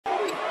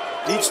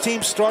Each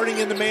team starting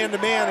in the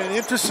man-to-man, and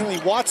interestingly,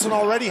 Watson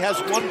already has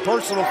one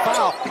personal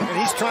foul, and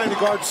he's trying to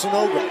guard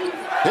Sanogo.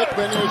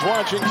 Hickman is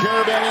watching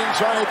Caravan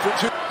inside for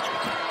two.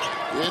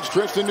 It's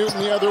Tristan Newton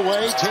the other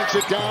way, takes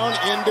it down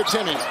into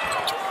Timmy.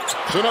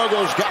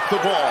 Sanogo's got the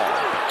ball,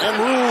 and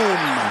room.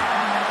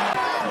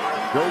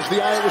 Goes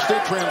the Iowa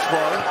State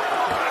transfer.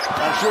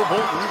 Marshall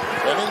Bolton,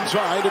 and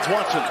inside it's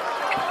Watson.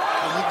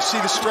 And you can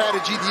see the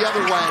strategy the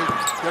other way.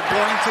 They're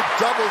going to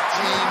double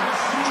team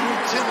Drew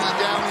Timme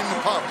down in the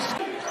post.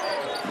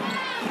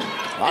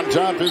 On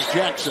top is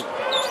Jackson.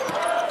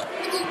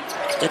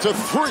 It's a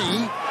three,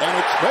 and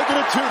it's making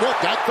it two.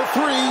 Got the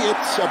three.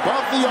 It's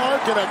above the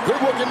arc, and a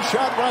good-looking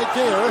shot right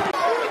there.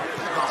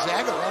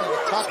 Gonzaga, one of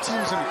the top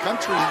teams in the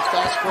country in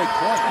fast break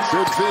points.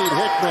 Good feed,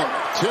 Hickman.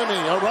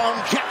 Timme around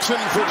Jackson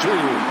for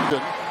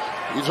two.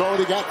 He's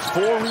already got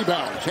 4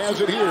 rebounds. Has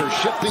it here,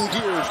 shifting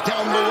gears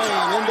down the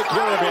lane into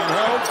Caravan.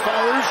 Held,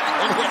 fires,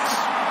 and hits.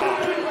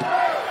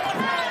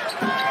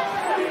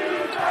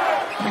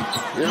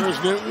 Here's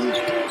Newton.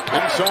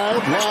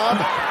 Inside, lob.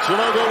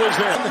 Sanogo is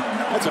in.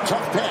 That's a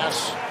tough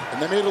pass.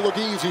 And they made it look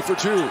easy for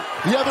two.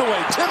 The other way,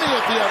 Timme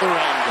at the other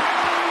end.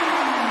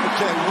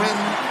 Okay, when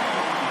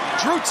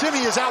Drew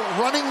Timme is out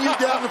running you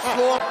down the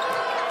floor.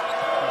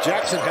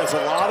 Jackson has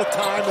a lot of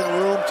time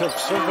and room to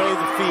survey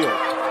the field.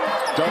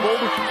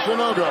 Doubled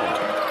Sanogo.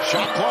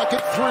 Shot clock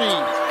at 3.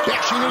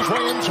 Dashing his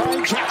way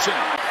inside Jackson.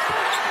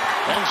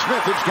 And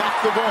Smith has got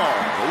the ball.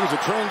 He was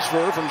a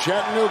transfer from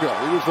Chattanooga.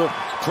 He was the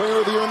player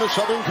of the year in the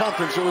Southern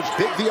Conference. It was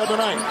big the other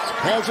night.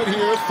 Has it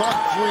here. Thought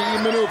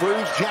 3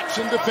 maneuvers.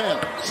 Jackson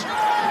defends.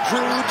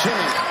 Drew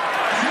Timme.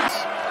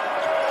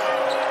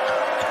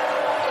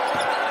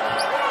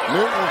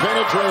 Newton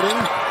penetrating.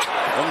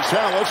 And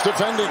Salas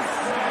defending.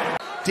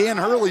 Dan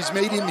Hurley's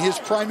made him his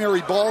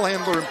primary ball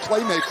handler and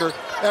playmaker.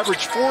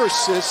 Averaged 4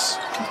 assists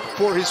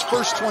for his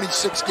first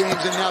 26 games,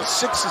 and now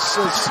 6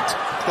 assists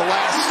the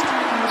last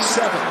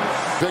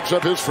 7. Picks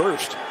up his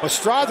first.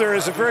 Estrada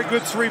is a very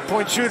good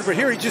three-point shooter, but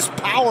here he just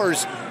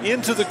powers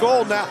into the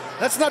goal. Now,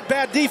 that's not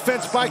bad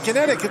defense by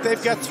Connecticut.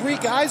 They've got 3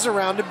 guys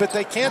around him, but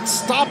they can't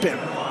stop him.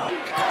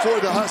 For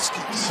the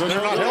Huskies. So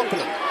they're not helping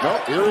him.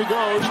 Nope, here he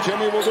goes.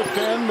 Timme will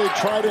defend. They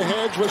try to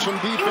hedge with some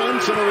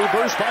defense, and a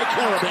reverse by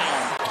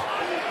Caravan.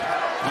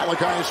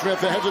 Malachi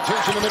Smith, the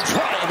hesitation and the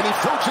drive, and he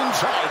floats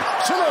inside.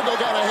 Sanogo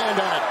got a hand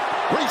on it.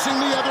 Racing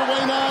the other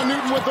way now.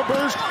 Newton with the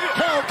burst.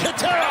 Cal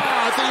Katera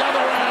at the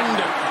other end.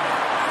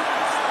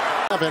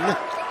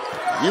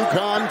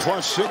 UConn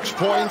plus 6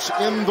 points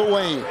in the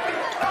lane.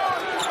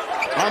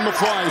 On the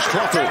fly,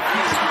 Struther.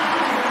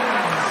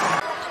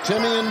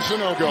 Timme and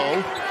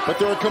Sanogo, but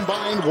they're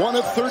combined 1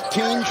 of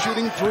 13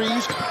 shooting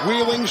threes.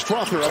 Wheeling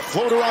Struther, a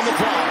floater on the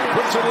fly,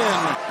 puts it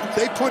in.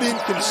 They put in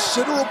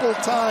considerable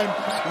time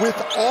with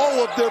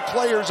all of their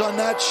players on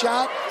that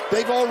shot.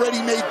 They've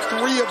already made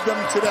 3 of them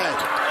today.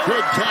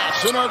 Good pass,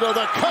 Sanogo,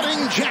 the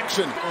cutting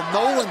Jackson.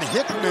 Well, Nolan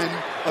Hickman,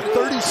 a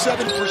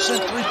 37%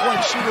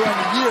 three-point shooter on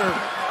the year,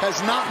 has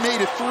not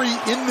made a 3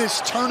 in this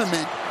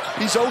tournament.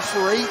 He's 0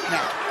 for 8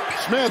 now.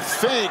 Smith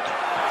fake,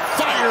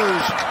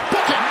 fires,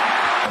 bucket.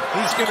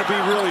 He's going to be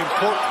really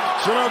important.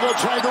 Sanogo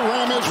tried to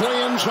ram his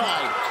way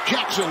inside.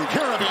 Jackson,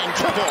 Caravan,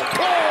 triple,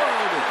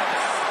 board!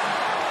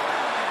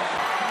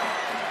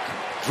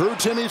 Drew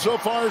Timme so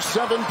far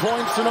 7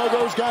 points.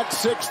 Sanogo's got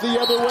 6 the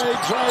other way,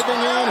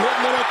 driving in,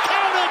 hitting it,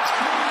 count it!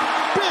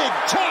 Big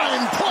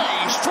time play,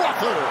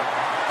 Struther.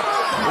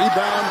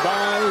 Rebound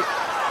by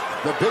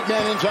the big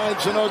man inside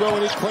Sanogo,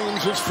 and he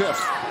claims his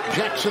 5th.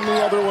 Jackson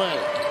the other way.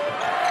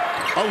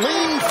 A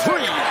lean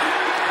 3.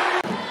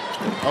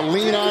 A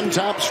lean on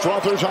top,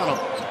 Struther's on him.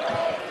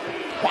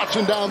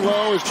 Watson down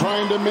low is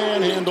trying to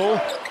manhandle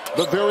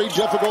the very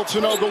difficult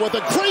Sanogo with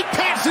a great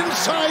pass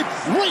inside,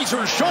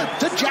 razor sharp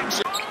to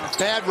Jackson.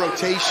 Bad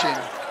rotation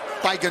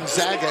by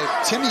Gonzaga.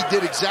 Timme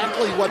did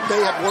exactly what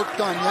they have worked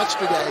on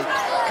yesterday,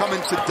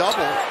 coming to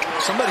double.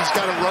 Somebody's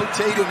got to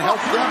rotate and help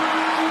them.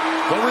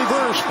 The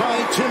reverse by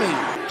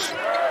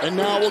Timme. And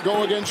now we'll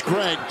go against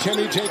Greg.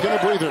 Timme taking a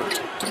breather.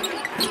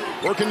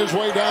 Working his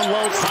way down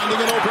low, finding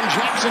an open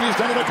Jackson. He's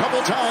done it a couple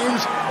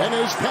times, and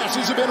his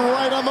passes have been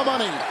right on the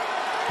money.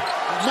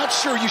 I'm not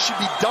sure you should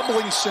be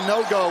doubling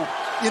Sanogo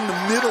in the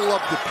middle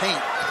of the paint.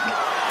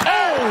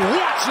 Oh,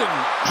 Watson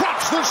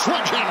drops the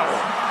sledgehammer.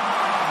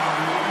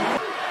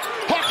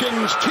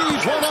 Hawkins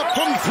tees one up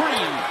from 3.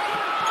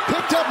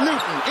 Picked up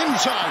Newton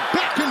inside,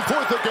 back and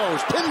forth it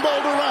goes.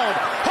 Pinballed around.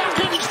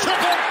 Hawkins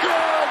took it,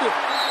 good.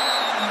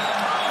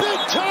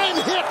 Big time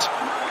hit.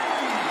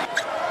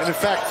 And in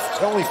fact,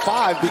 only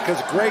 5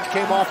 because Greg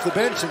came off the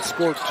bench and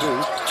scored 2.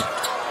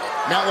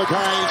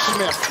 Malachi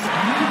Smith.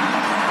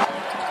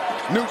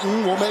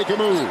 Newton will make a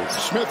move.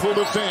 Smith will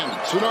defend.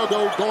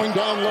 Sanogo going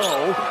down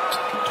low.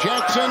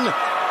 Jackson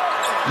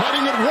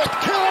letting it rip.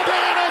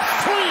 Caravan a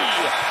 3.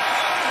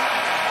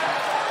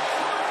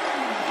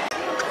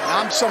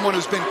 I'm someone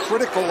who's been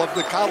critical of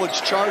the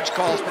college charge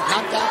calls, but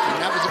not that one.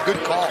 That was a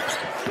good call.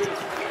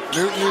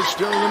 Newton is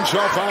steering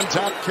himself on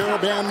top.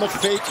 Caravan the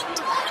fake.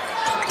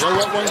 They'll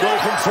let one go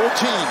from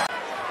 14.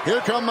 Here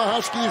come the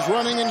Huskies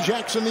running, and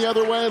Jackson the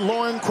other way.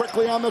 Lauren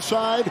quickly on the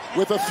side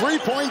with a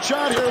three-point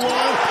shot here,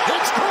 Lauren.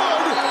 It's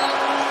good!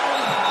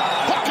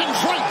 Hawkins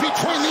right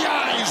between the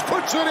eyes,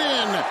 puts it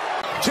in.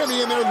 Timmy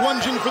in there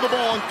lunging for the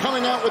ball, and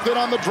coming out with it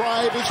on the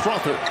drive is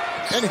Strother.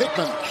 And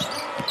Hickman,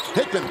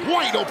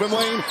 wide open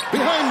lane,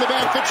 behind the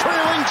back, the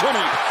trailing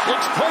Timmy.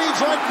 It's plays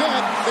like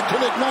that that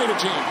can ignite a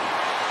team.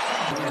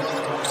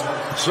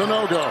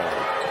 Sanogo.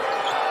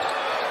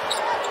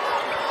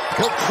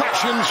 He'll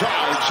crash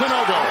inside.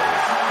 Sanogo.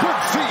 Good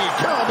feed.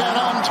 Caravan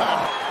on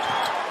top.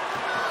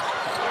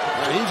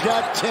 And he's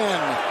got 10.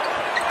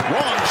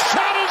 Long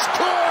shot is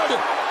good.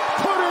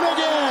 Put it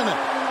again.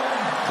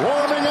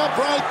 Warming up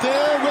right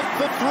there with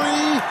the 3.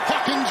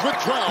 Hawkins with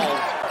 12.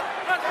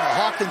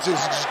 Hawkins is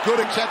as good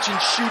a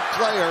catch-and-shoot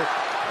player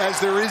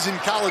as there is in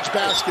college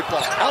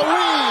basketball.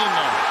 Aline!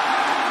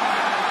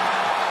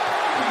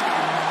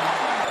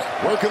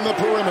 Working the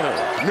perimeter.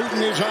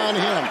 Newton is on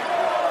him.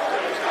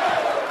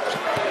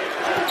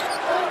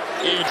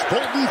 It's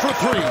Bolton for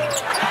 3.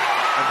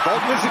 And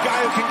Bolton is a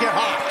guy who can get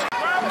hot.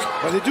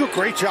 But they do a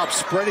great job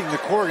spreading the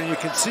court, and you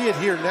can see it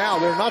here now.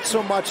 They're not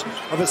so much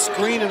of a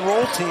screen and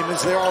roll team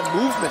as they are a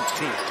movement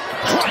team.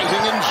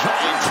 Driving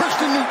inside,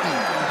 Tristan Newton.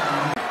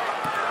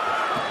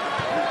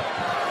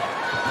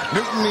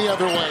 Newton the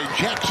other way.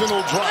 Jackson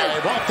will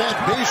drive off that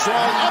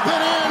baseline, up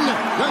and in.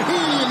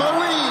 Naheem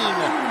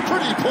Aline.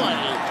 Pretty play.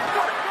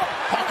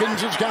 Hawkins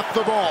has got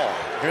the ball.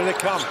 Here they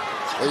come.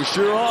 They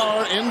sure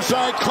are.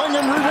 Inside,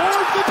 Klingon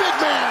rewards the big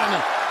man.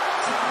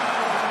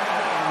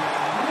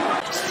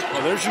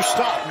 Well, there's your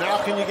stop.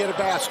 Now can you get a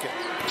basket?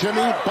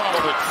 Timmy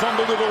bottled it,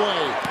 fumbled it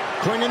away.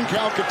 Klingon,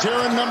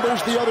 Calcaterra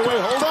numbers the other way.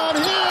 Hold on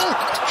here.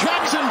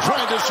 Jackson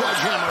tried to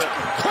sledgehammer it.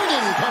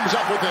 Klingon comes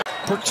up with it.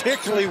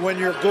 Particularly when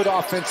you're a good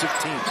offensive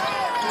team.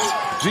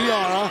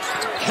 Ziara,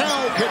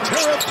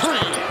 Calcaterra 3.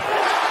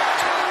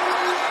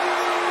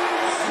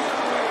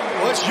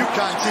 Well, this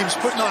UConn team's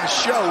putting on a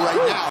show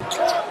right now.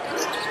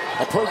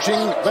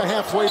 Approaching the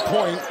halfway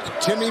point.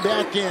 Timmy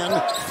back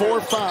in.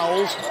 4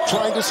 fouls.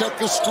 Trying to set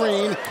the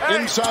screen.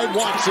 Inside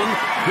Watson.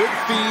 Good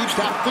feed.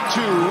 Got the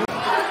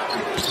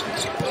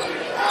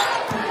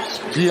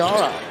 2.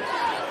 Ziara.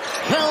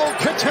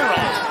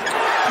 Calcaterra.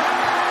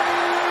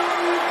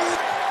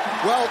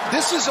 Well,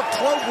 this is a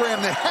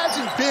program that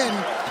hasn't been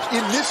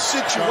in this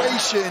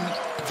situation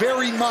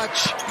very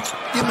much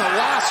in the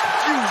last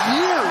few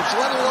years,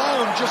 let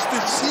alone just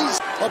this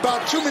season.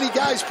 About too many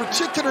guys,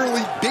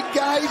 particularly big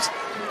guys,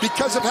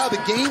 because of how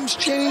the game's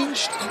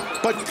changed.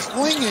 But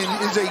Klingon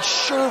is a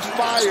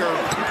surefire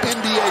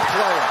NBA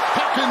player.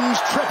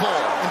 Hawkins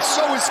triple. And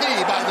so is he,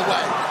 by the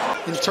way.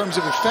 In terms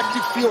of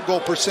effective field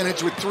goal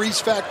percentage with 3s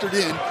factored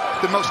in,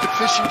 the most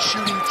efficient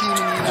shooting team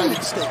in the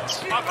United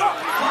States.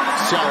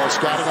 Salas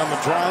got it on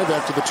the drive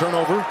after the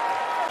turnover.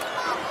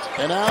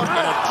 And out,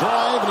 and a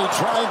drive, and he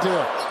tried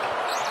to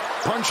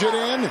punch it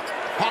in.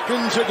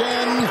 Hawkins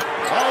again.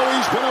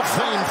 Always been a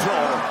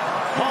flamethrower.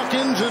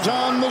 Hawkins is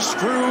on the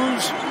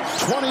screws.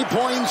 20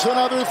 points,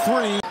 another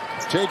 3.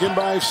 Taken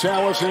by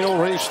Salas, and he'll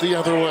race the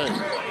other way.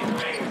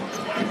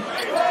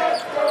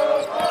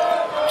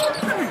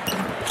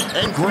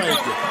 And Greg.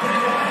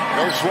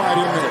 They'll slide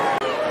in there.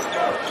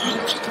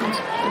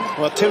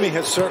 Well, Timmy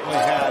has certainly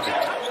had,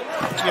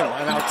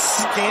 an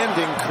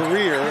outstanding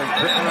career, in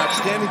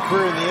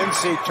the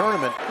NCAA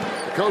tournament.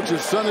 The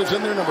coach's son is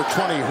in there, number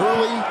 20,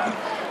 Hurley.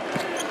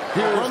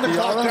 Run the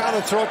clock down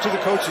and throw it to the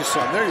coach's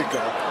son. There you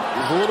go.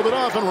 He's a little bit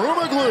off, and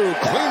Rumaglu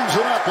cleans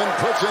it up and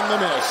puts in the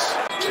miss.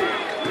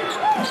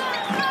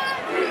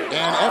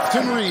 And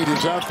Efton Reed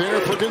is out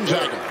there for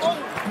Gonzaga.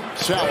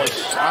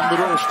 Salas on the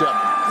doorstep.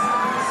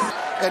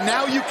 And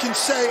now you can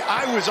say,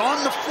 I was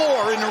on the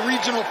floor in a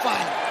regional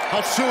final.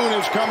 Hassoun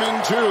is coming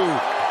too.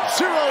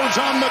 0's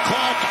on the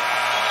clock.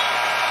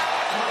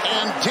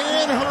 And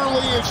Dan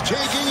Hurley is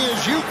taking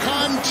his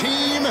UConn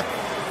team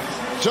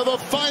to the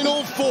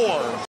Final Four.